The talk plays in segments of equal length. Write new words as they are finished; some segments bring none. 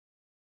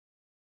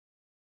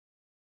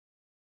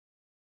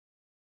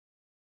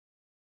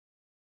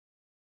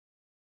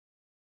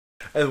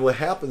And what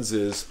happens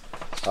is,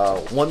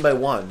 one by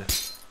one,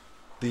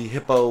 the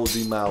hippo,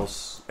 the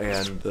mouse,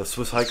 and the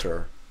Swiss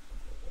hiker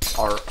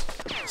are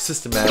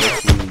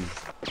systematically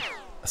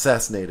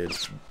assassinated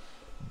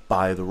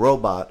by the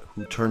robot,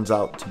 who turns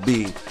out to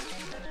be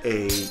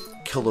a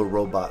killer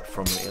robot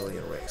from an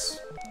alien race.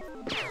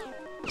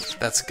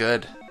 That's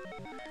good.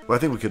 Well, I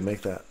think we could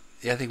make that.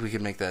 Yeah, I think we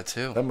could make that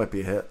too. That might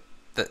be a hit.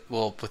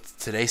 Well, with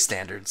today's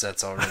standards,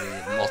 that's already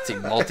a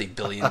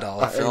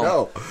multi-billion-dollar film. I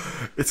know.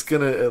 It's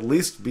gonna at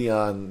least be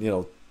on,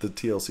 the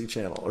TLC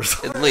channel or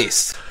something. At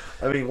least.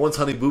 I mean, once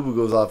Honey Boo Boo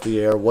goes off the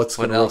air, what's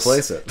going to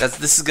replace it?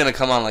 This is going to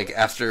come on like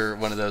after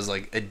one of those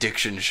like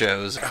addiction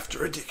shows.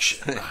 After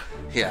addiction.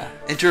 Yeah.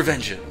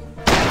 Intervention.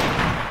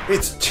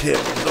 It's Tim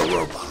the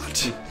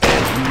robot,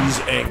 and he's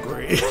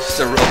angry. Just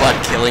a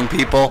robot killing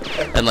people,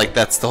 and like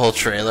that's the whole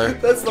trailer.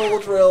 That's the whole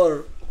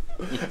trailer.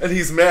 And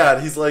he's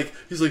mad. He's like,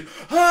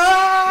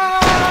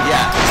 ah!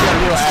 Yeah, he's got a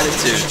real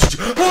attitude.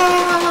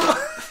 Ah!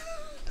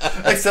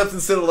 Except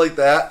instead of like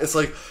that, it's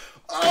like,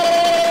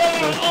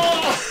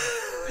 ah!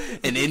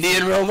 An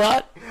Indian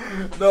robot?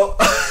 No,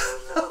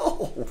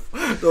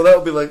 no, that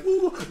would be like,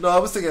 ooh. No, I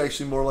was thinking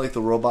actually more like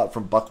the robot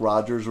from Buck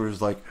Rogers, where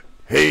he's like,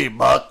 "Hey,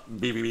 Buck."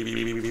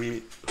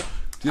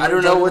 I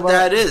don't know what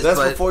that is. That's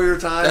before your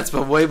time. That's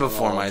way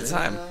before my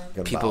time.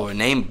 People were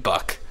named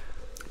Buck.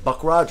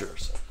 Buck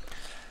Rogers.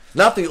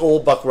 Not the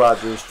old Buck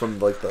Rogers from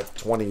like the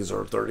 20s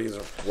or 30s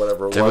or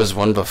whatever it was. There was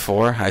one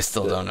before. I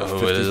still don't know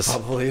who it is.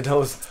 Probably.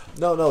 No,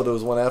 there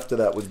was one after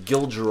that with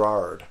Gil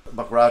Gerard.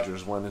 Buck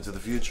Rogers went into the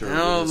future.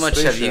 How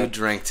much have you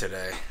drank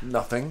today?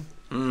 Nothing.